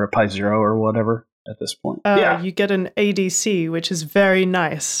or a Pi Zero or whatever. At this point, you get an ADC, which is very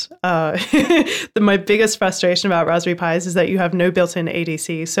nice. My biggest frustration about Raspberry Pis is that you have no built-in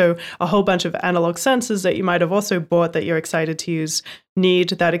ADC. So a whole bunch of analog sensors that you might have also bought that you're excited to use need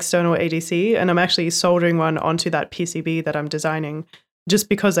that external ADC. And I'm actually soldering one onto that PCB that I'm designing just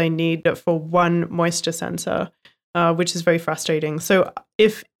because I need it for one moisture sensor, which is very frustrating. So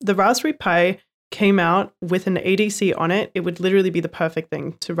if the Raspberry Pi came out with an ADC on it, it would literally be the perfect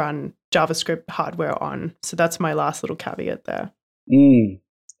thing to run JavaScript hardware on. So that's my last little caveat there. And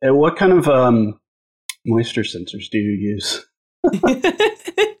what kind of moisture sensors do you use?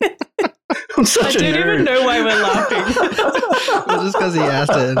 I'm such I don't even know why we're laughing. Well, just because he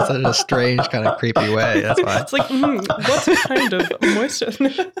asked it in such a strange, kind of creepy way. That's why. It's like, what kind of moisture?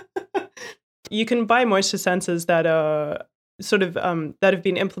 You can buy moisture sensors that are sort of that have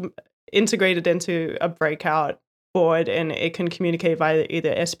been integrated into a breakout board, and it can communicate via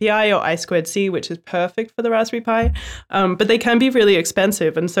either SPI or I2C, which is perfect for the Raspberry Pi. But they can be really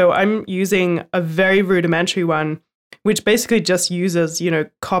expensive. And so I'm using a very rudimentary one, which basically just uses,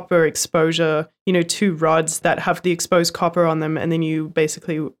 copper exposure, 2 rods that have the exposed copper on them. And then you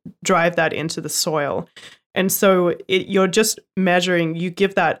basically drive that into the soil. And so you're just measuring, you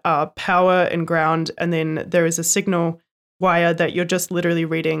give that power and ground, and then there is a signal wire that you're just literally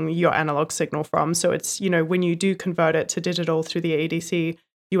reading your analog signal from. So it's, when you do convert it to digital through the ADC,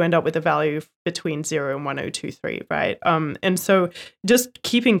 you end up with a value between 0 and 1023, right? And so just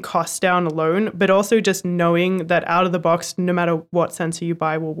keeping costs down alone, but also just knowing that out of the box, no matter what sensor you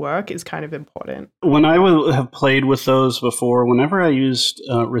buy will work is kind of important. When I would have played with those before, whenever I used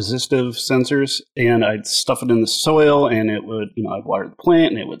resistive sensors and I'd stuff it in the soil and it would, I'd water the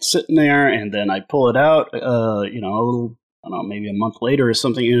plant and it would sit in there, and then I'd pull it out, a little, I don't know, maybe a month later or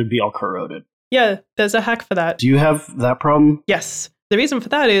something, it would be all corroded. Yeah, there's a hack for that. Do you have that problem? Yes. The reason for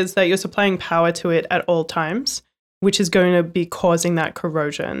that is that you're supplying power to it at all times, which is going to be causing that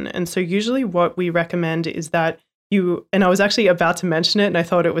corrosion. And so usually what we recommend is that and I was actually about to mention it and I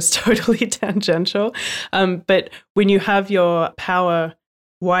thought it was totally tangential, but when you have your power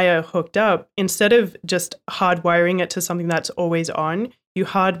wire hooked up, instead of just hardwiring it to something that's always on, you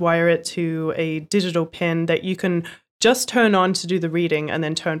hardwire it to a digital pin that you can just turn on to do the reading and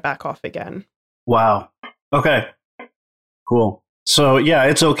then turn back off again. Wow. Okay. Cool. So yeah,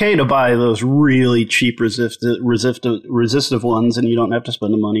 it's okay to buy those really cheap resistive ones, and you don't have to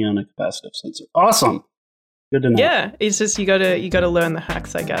spend the money on a capacitive sensor. Awesome. Good to know. Yeah, it's just you gotta learn the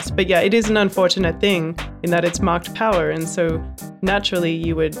hacks, I guess. But yeah, it is an unfortunate thing in that it's marked power, and so naturally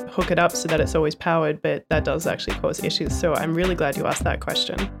you would hook it up so that it's always powered, but that does actually cause issues. So I'm really glad you asked that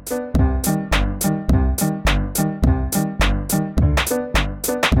question.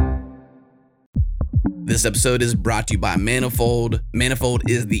 This episode is brought to you by Manifold. Manifold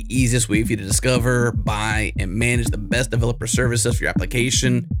is the easiest way for you to discover, buy, and manage the best developer services for your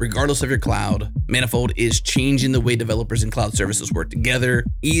application, regardless of your cloud. Manifold is changing the way developers and cloud services work together,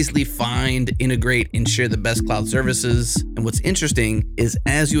 easily find, integrate, and share the best cloud services. And what's interesting is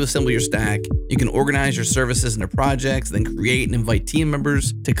as you assemble your stack, you can organize your services into projects, then create and invite team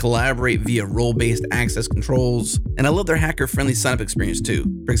members to collaborate via role-based access controls. And I love their hacker-friendly signup experience too.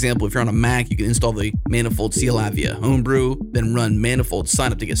 For example, if you're on a Mac, you can install the Manifold CLI via Homebrew, then run Manifold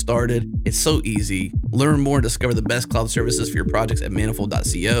signup to get started. It's so easy. Learn more and discover the best cloud services for your projects at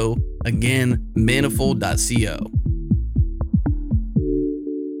manifold.co. Again, manifold.co.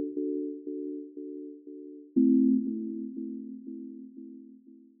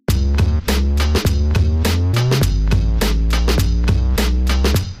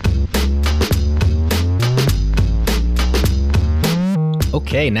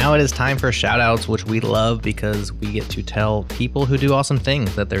 Okay, now it is time for shout-outs, which we love because we get to tell people who do awesome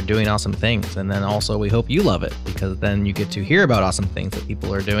things that they're doing awesome things. And then also we hope you love it because then you get to hear about awesome things that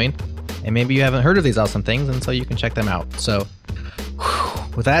people are doing. And maybe you haven't heard of these awesome things, and so you can check them out. So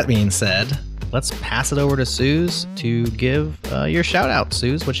with that being said, let's pass it over to Suze to give your shout-out.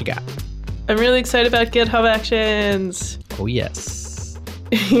 Suze, what you got? I'm really excited about GitHub Actions. Oh, yes.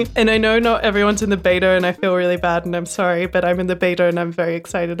 And I know not everyone's in the beta and I feel really bad and I'm sorry, but I'm in the beta and I'm very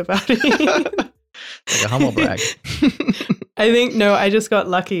excited about it. Like a humble brag. I just got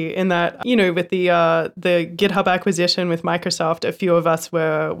lucky in that, with the GitHub acquisition with Microsoft, a few of us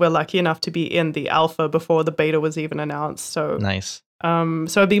were lucky enough to be in the alpha before the beta was even announced. So nice.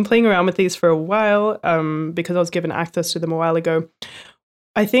 So I've been playing around with these for a while because I was given access to them a while ago.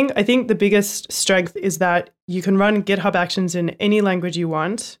 I think the biggest strength is that you can run GitHub Actions in any language you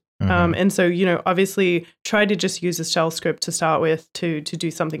want. Mm-hmm. And so, obviously try to just use a shell script to start with to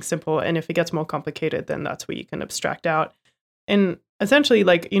do something simple. And if it gets more complicated, then that's where you can abstract out. And essentially,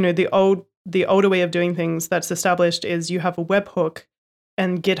 the older way of doing things that's established is you have a webhook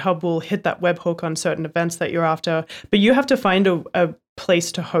and GitHub will hit that webhook on certain events that you're after. But you have to find a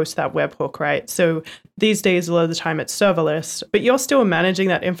place to host that webhook, right? So these days, a lot of the time it's serverless, but you're still managing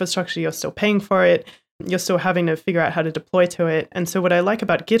that infrastructure. You're still paying for it. You're still having to figure out how to deploy to it. And so what I like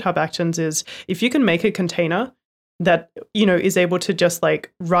about GitHub Actions is if you can make a container that, is able to just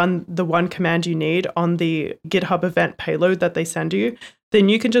run the one command you need on the GitHub event payload that they send you, then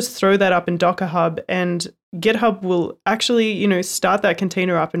you can just throw that up in Docker Hub and GitHub will actually, start that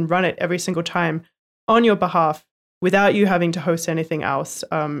container up and run it every single time on your behalf without you having to host anything else.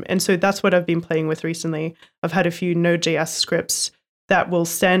 And so that's what I've been playing with recently. I've had a few Node.js scripts that will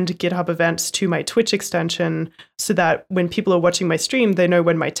send GitHub events to my Twitch extension so that when people are watching my stream, they know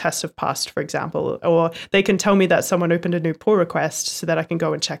when my tests have passed, for example, or they can tell me that someone opened a new pull request so that I can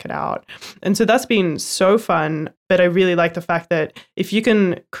go and check it out. And so that's been so fun. But I really like the fact that if you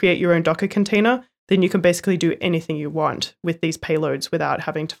can create your own Docker container, then you can basically do anything you want with these payloads without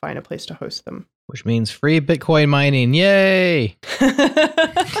having to find a place to host them. Which means free Bitcoin mining. Yay!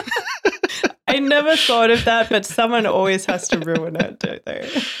 I never thought of that, but someone always has to ruin it, don't they?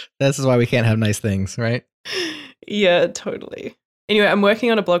 This is why we can't have nice things, right? Yeah, totally. Anyway, I'm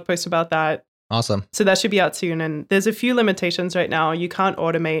working on a blog post about that. Awesome. So that should be out soon. And there's a few limitations right now. You can't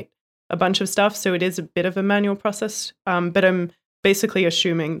automate a bunch of stuff. So it is a bit of a manual process. But I'm basically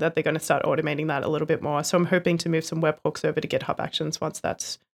assuming that they're going to start automating that a little bit more. So I'm hoping to move some webhooks over to GitHub Actions once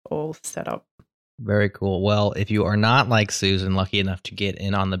that's all set up. Very cool. Well, if you are not like Susan, lucky enough to get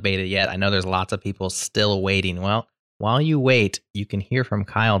in on the beta yet, I know there's lots of people still waiting. Well, while you wait, you can hear from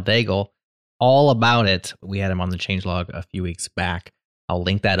Kyle Daigle all about it. We had him on the changelog a few weeks back. I'll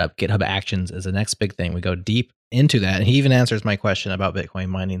link that up. GitHub Actions is the next big thing. We go deep into that. And he even answers my question about Bitcoin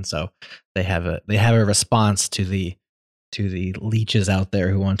mining. So they have a response to the leeches out there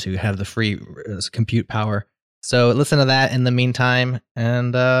who want to have the free compute power. So listen to that in the meantime,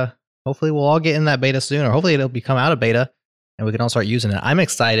 and hopefully we'll all get in that beta soon, or hopefully it'll become out of beta and we can all start using it. I'm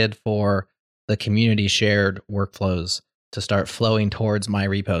excited for the community shared workflows to start flowing towards my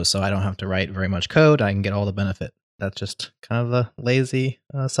repos, so I don't have to write very much code. I can get all the benefit. That's just kind of the lazy,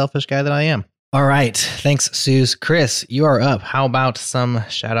 selfish guy that I am. All right. Thanks, Suze. Chris, you are up. How about some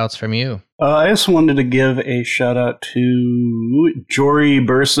shout outs from you? I just wanted to give a shout out to Jory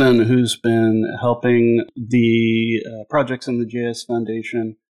Burson, who's been helping the projects in the JS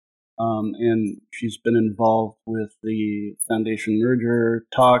Foundation. And she's been involved with the foundation merger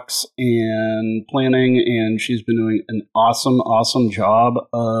talks and planning, and she's been doing an awesome job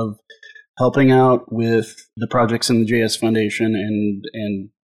of helping out with the projects in the JS Foundation and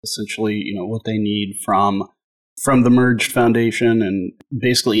essentially, what they need from the merged foundation and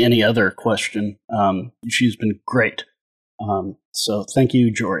basically any other question. She's been great. So thank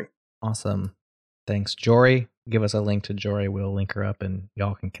you, Jory. Awesome. Thanks, Jory. Give us a link to Jory. We'll link her up and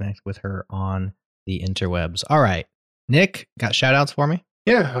y'all can connect with her on the interwebs. All right. Nick, got shout outs for me?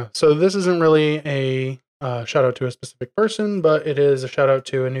 Yeah. So this isn't really a shout out to a specific person, but it is a shout out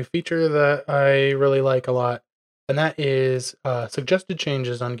to a new feature that I really like a lot. And that is suggested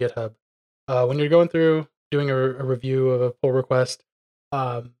changes on GitHub. When you're going through doing a review of a pull request,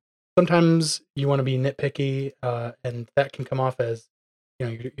 sometimes you want to be nitpicky, and that can come off as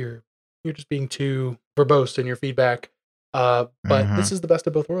you're just being too verbose in your feedback. But this is the best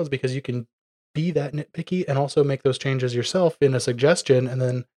of both worlds, because you can be that nitpicky and also make those changes yourself in a suggestion, and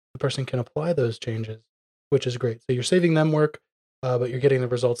then the person can apply those changes, which is great. So you're saving them work, but you're getting the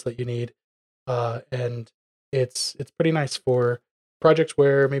results that you need. And it's pretty nice for projects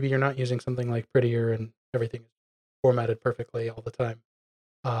where maybe you're not using something like Prettier and everything is formatted perfectly all the time.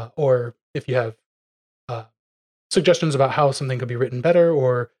 Or if you have suggestions about how something could be written better,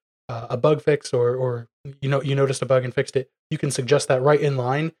 or a bug fix, or you noticed a bug and fixed it, you can suggest that right in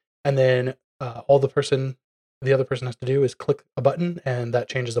line, and then all the other person has to do is click a button and that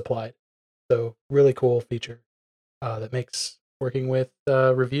change is applied. So really cool feature that makes working with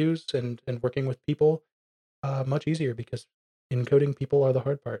reviews and working with people much easier, because encoding people are the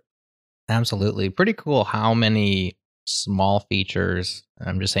hard part. Absolutely. Pretty cool how many small features,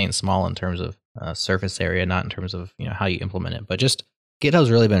 I'm just saying small in terms of surface area, not in terms of how you implement it, but just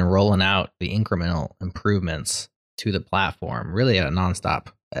GitHub's really been rolling out the incremental improvements to the platform really at a nonstop,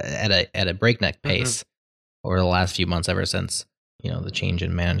 at a breakneck pace over the last few months, ever since the change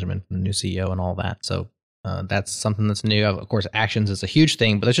in management, the new CEO and all that. So that's something that's new. Of course, Actions is a huge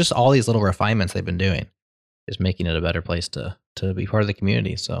thing, but it's just all these little refinements they've been doing, just making it a better place to be part of the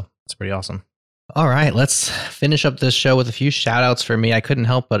community. So it's pretty awesome. All right, let's finish up this show with a few shout outs for me. I couldn't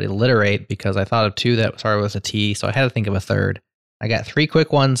help but alliterate because I thought of two that started with a T, so I had to think of a third. I got three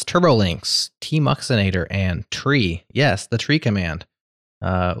quick ones: TurboLinks, Tmuxinator, and Tree. Yes, the Tree command,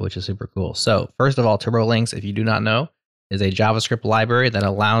 which is super cool. So first of all, TurboLinks, if you do not know, is a JavaScript library that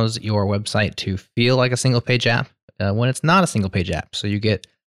allows your website to feel like a single page app when it's not a single page app. So you get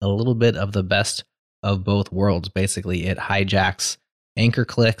a little bit of the best of both worlds. Basically, it hijacks anchor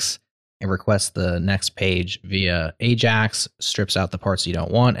clicks and requests the next page via Ajax, strips out the parts you don't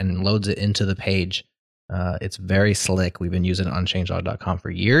want, and loads it into the page. It's very slick. We've been using it on changelog.com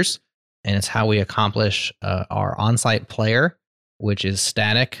for years, and it's how we accomplish our on-site player, which is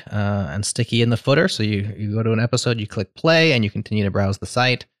static and sticky in the footer. So you go to an episode, you click play, and you continue to browse the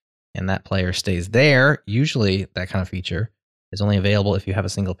site, and that player stays there. Usually that kind of feature is only available if you have a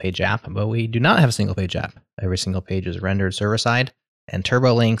single page app, but we do not have a single page app. Every single page is rendered server-side, and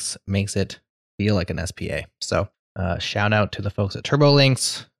TurboLinks makes it feel like an SPA. So shout out to the folks at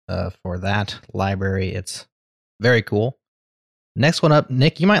TurboLinks for that library. It's very cool. Next one up,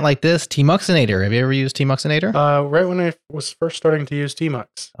 Nick, you might like this, Tmuxinator. Have you ever used Tmuxinator? Right when I was first starting to use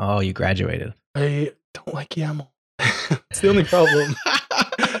Tmux. Oh, you graduated. I don't like YAML. It's the only problem.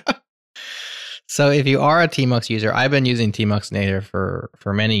 So if you are a Tmux user, I've been using Tmuxinator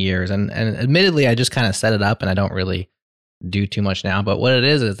for many years, and admittedly, I just kind of set it up and I don't really do too much now. But what it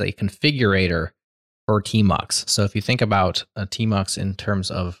is a configurator for Tmux. So if you think about a Tmux in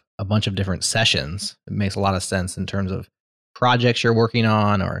terms of a bunch of different sessions, it makes a lot of sense in terms of projects you're working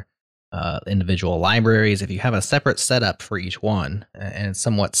on or individual libraries. If you have a separate setup for each one, and it's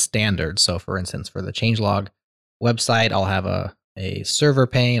somewhat standard. So for instance, for the changelog website, I'll have a server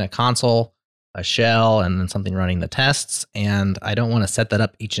pane, a console, a shell, and then something running the tests. And I don't want to set that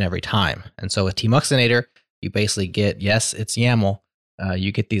up each and every time. And so with Tmuxinator, you basically get, yes, it's YAML,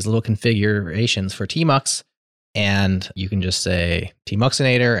 you get these little configurations for tmux, and you can just say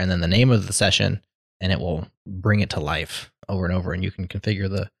tmuxinator and then the name of the session, and it will bring it to life over and over, and you can configure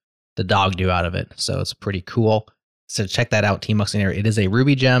the dog do out of it. So it's pretty cool. So check that out, tmuxinator. It is a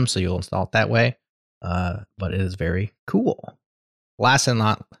Ruby gem, so you'll install it that way, but it is very cool. Last and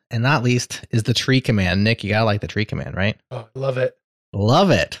not least is the tree command. Nick, you gotta like the tree command, right? Oh, love it.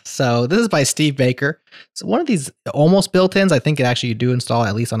 Love it. So this is by Steve Baker. So one of these almost built-ins, I think it actually you do install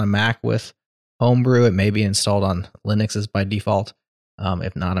at least on a Mac with Homebrew. It may be installed on Linux's by default.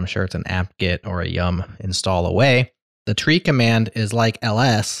 If not, I'm sure it's an apt-get or a yum install away. The tree command is like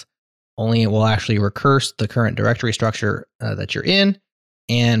ls, only it will actually recurse the current directory structure that you're in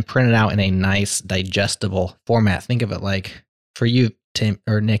and print it out in a nice digestible format. Think of it like, for you, Tim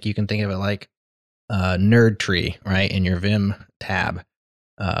or Nick, you can think of it like nerd tree, right, in your Vim tab,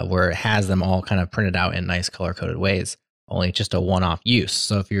 where it has them all kind of printed out in nice color-coded ways, only just a one-off use.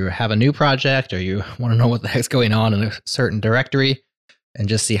 So if you have a new project or you want to know what the heck's going on in a certain directory and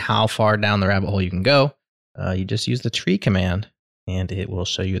just see how far down the rabbit hole you can go, you just use the tree command and it will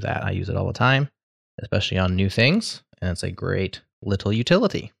show you that. I use it all the time, especially on new things, and it's a great little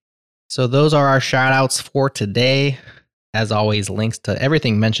utility. So those are our shout-outs for today. As always, links to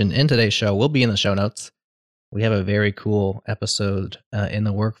everything mentioned in today's show will be in the show notes. We have a very cool episode in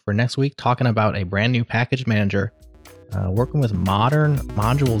the work for next week, talking about a brand new package manager, working with modern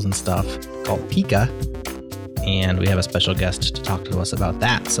modules and stuff called Pika. And we have a special guest to talk to us about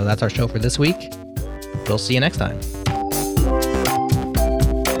that. So that's our show for this week. We'll see you next time.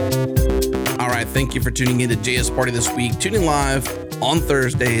 All right, thank you for tuning in to JS Party this week. Tuning live on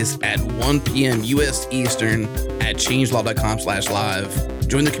Thursdays at 1 p.m. U.S. Eastern at changelog.com/live.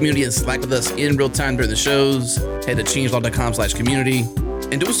 Join the community and Slack with us in real time during the shows. Head to changelog.com/community.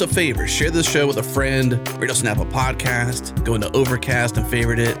 And do us a favor, share this show with a friend, rate us on Apple Podcast, go into Overcast and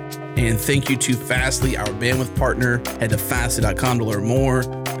favorite it. And thank you to Fastly, our bandwidth partner. Head to fastly.com to learn more.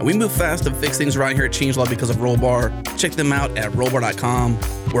 And we move fast and fix things around here at Changelog because of Rollbar. Check them out at rollbar.com.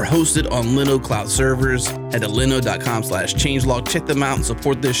 We're hosted on Linode Cloud servers. Head to linode.com/changelog. Check them out and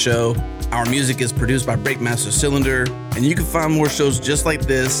support this show. Our music is produced by Breakmaster Cylinder. And you can find more shows just like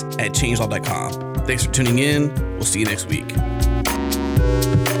this at changelog.com. Thanks for tuning in. We'll see you next week.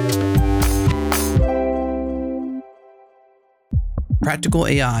 Practical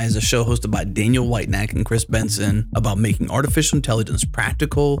AI is a show hosted by Daniel Whitenack and Chris Benson about making artificial intelligence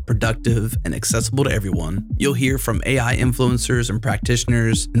practical, productive, and accessible to everyone. You'll hear from AI influencers and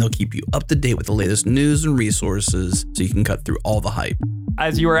practitioners, and they'll keep you up to date with the latest news and resources so you can cut through all the hype.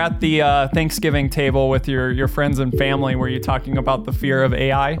 As you were at the Thanksgiving table with your friends and family, were you talking about the fear of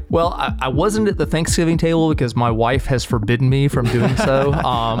AI? Well, I wasn't at the Thanksgiving table because my wife has forbidden me from doing so.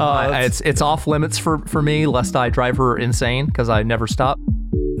 It's off limits for me, lest I drive her insane because I never stop.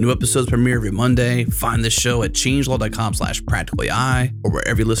 New episodes premiere every Monday. Find this show at changelog.com/practicalai or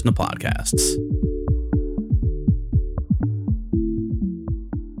wherever you listen to podcasts.